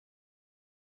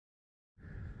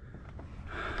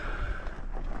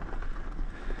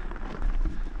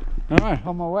Alright,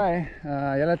 on my way,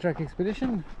 Yellow Truck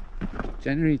Expedition,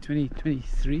 January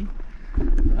 2023.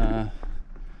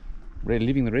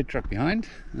 Leaving the red truck behind,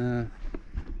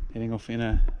 heading off in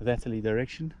a Vatterley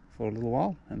direction for a little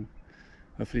while, and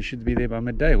hopefully should be there by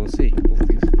midday. We'll see. All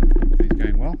things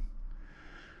going well.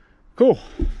 Cool.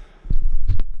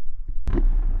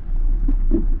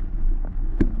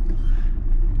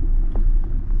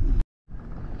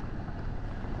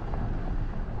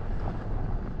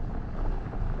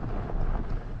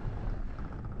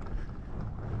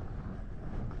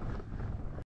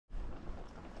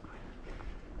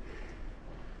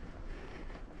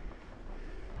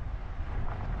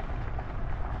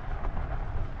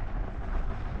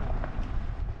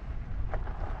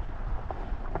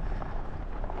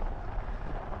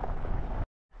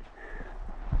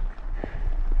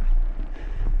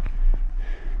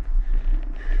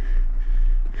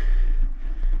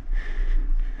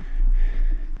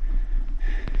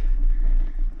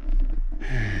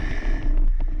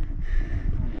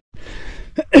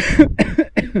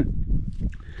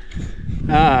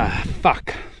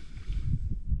 Fuck.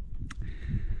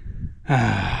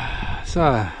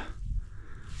 So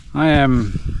I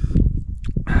am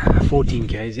 14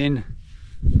 k's in,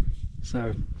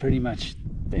 so pretty much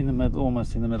in the middle,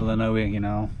 almost in the middle of nowhere, you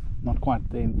know, not quite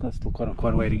there. There's still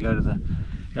quite a way to go to the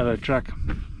Yellow Truck,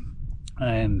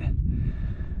 and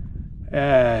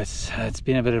it's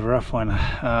been a bit of a rough one.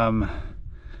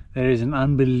 There is an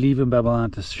unbelievable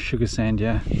amount of sugar sand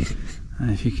here, and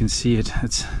if you can see it,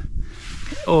 it's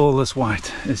all this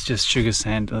white. It's just sugar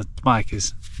sand. The bike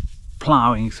is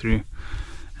plowing through,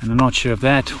 and I'm not sure if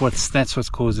that's what's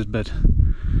caused it, but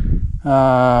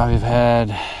we've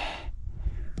had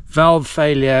valve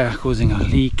failure causing a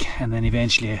leak, and then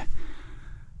eventually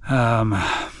tire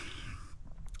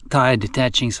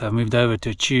detaching, so I've moved over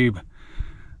to a tube.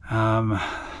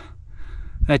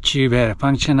 That tube had a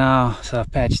puncture now, so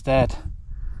I've patched that.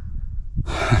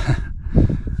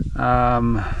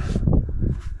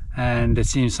 And it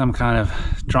seems some kind of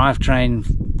drivetrain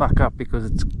fuck up, because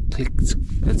it's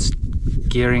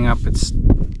gearing up, it's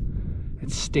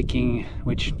sticking,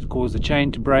 which caused the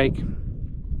chain to break.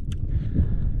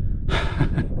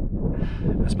 I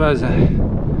suppose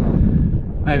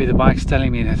maybe the bike's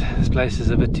telling me that this place is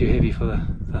a bit too heavy for the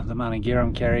amount of gear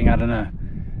I'm carrying. I don't know.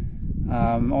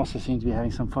 Also seem to be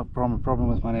having some problem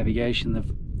with my navigation. The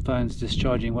phone's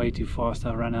discharging way too fast.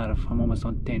 I'm almost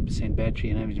on 10% battery,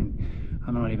 and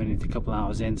I'm not even a couple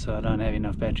hours in, so I don't have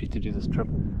enough battery to do this trip.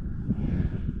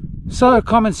 So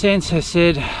common sense has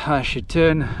said I should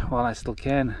turn while I still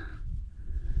can.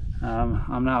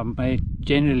 I'm now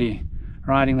generally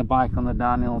riding the bike on the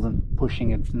downhills and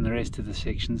pushing it in the rest of the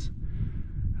sections.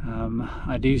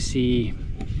 I do see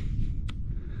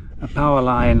a power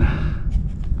line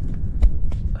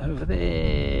over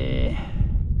there.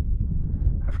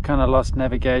 I've kind of lost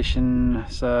navigation,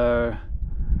 so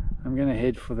I'm going to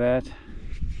head for that.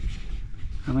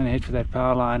 I'm going to head for that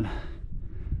power line,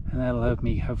 and that'll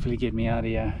hopefully get me out of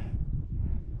here.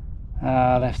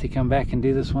 I'll have to come back and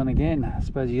do this one again. I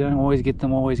suppose you don't always get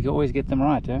them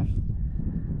right, eh?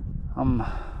 I'm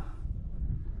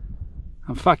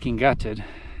fucking gutted.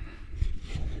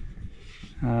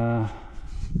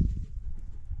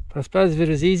 But I suppose if it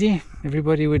was easy,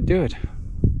 everybody would do it.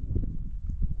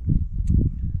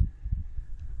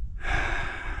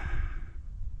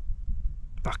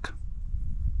 Fuck.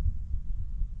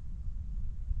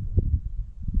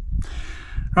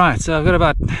 Right, so I've got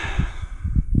about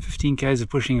 15 k's of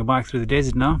pushing a bike through the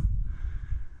desert now.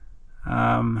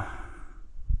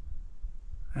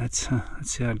 Let's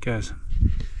see how it goes.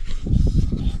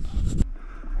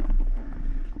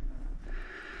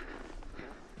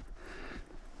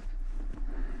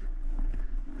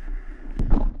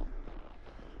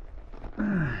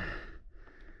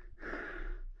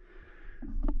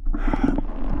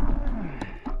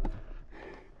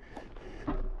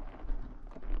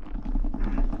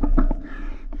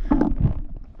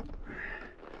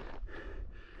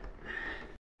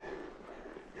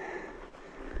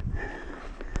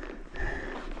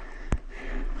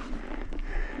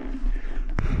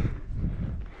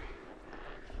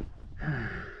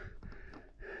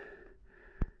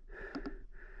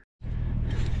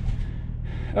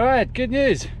 Alright, good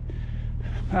news.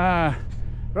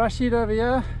 Rashid over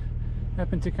here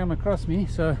happened to come across me,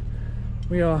 so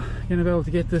we are going to be able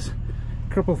to get this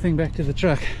cripple thing back to the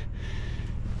truck.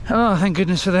 Oh, thank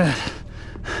goodness for that.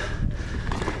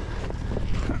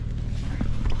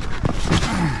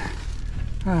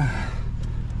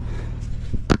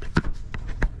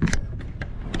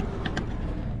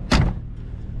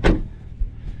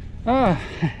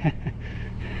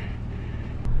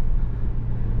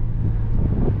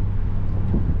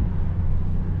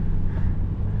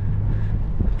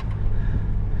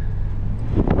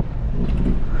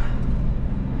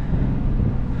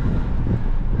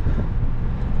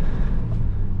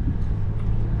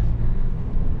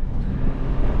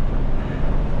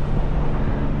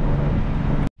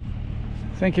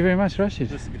 Thank you very much, Rashid.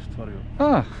 This gift for you.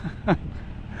 Oh,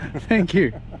 thank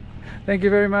you. Thank you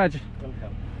very much.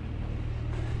 Welcome.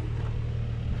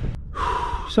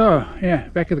 So, yeah,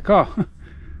 back at the car.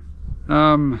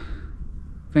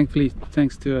 Thankfully,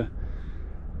 thanks to a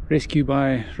rescue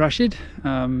by Rashid,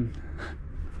 a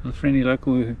friendly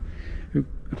local who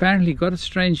apparently got a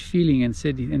strange feeling and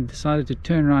decided to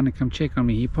turn around and come check on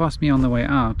me. He passed me on the way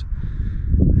out,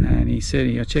 and he said,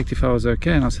 I checked if I was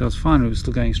okay, and I said I was fine. We were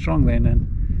still going strong then,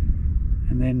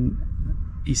 and then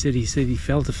he said he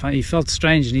felt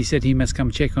strange, and he said he must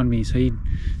come check on me. So he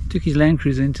took his Land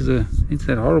Cruiser into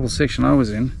that horrible section I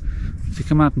was in to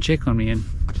come out and check on me, and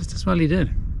just as well he did.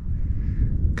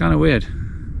 Kind of weird.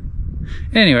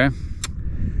 Anyway,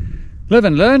 live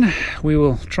and learn. We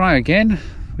will try again.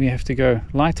 We have to go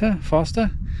lighter,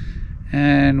 faster,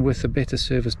 and with a better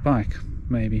serviced bike,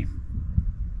 maybe.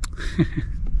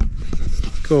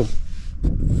 Cool.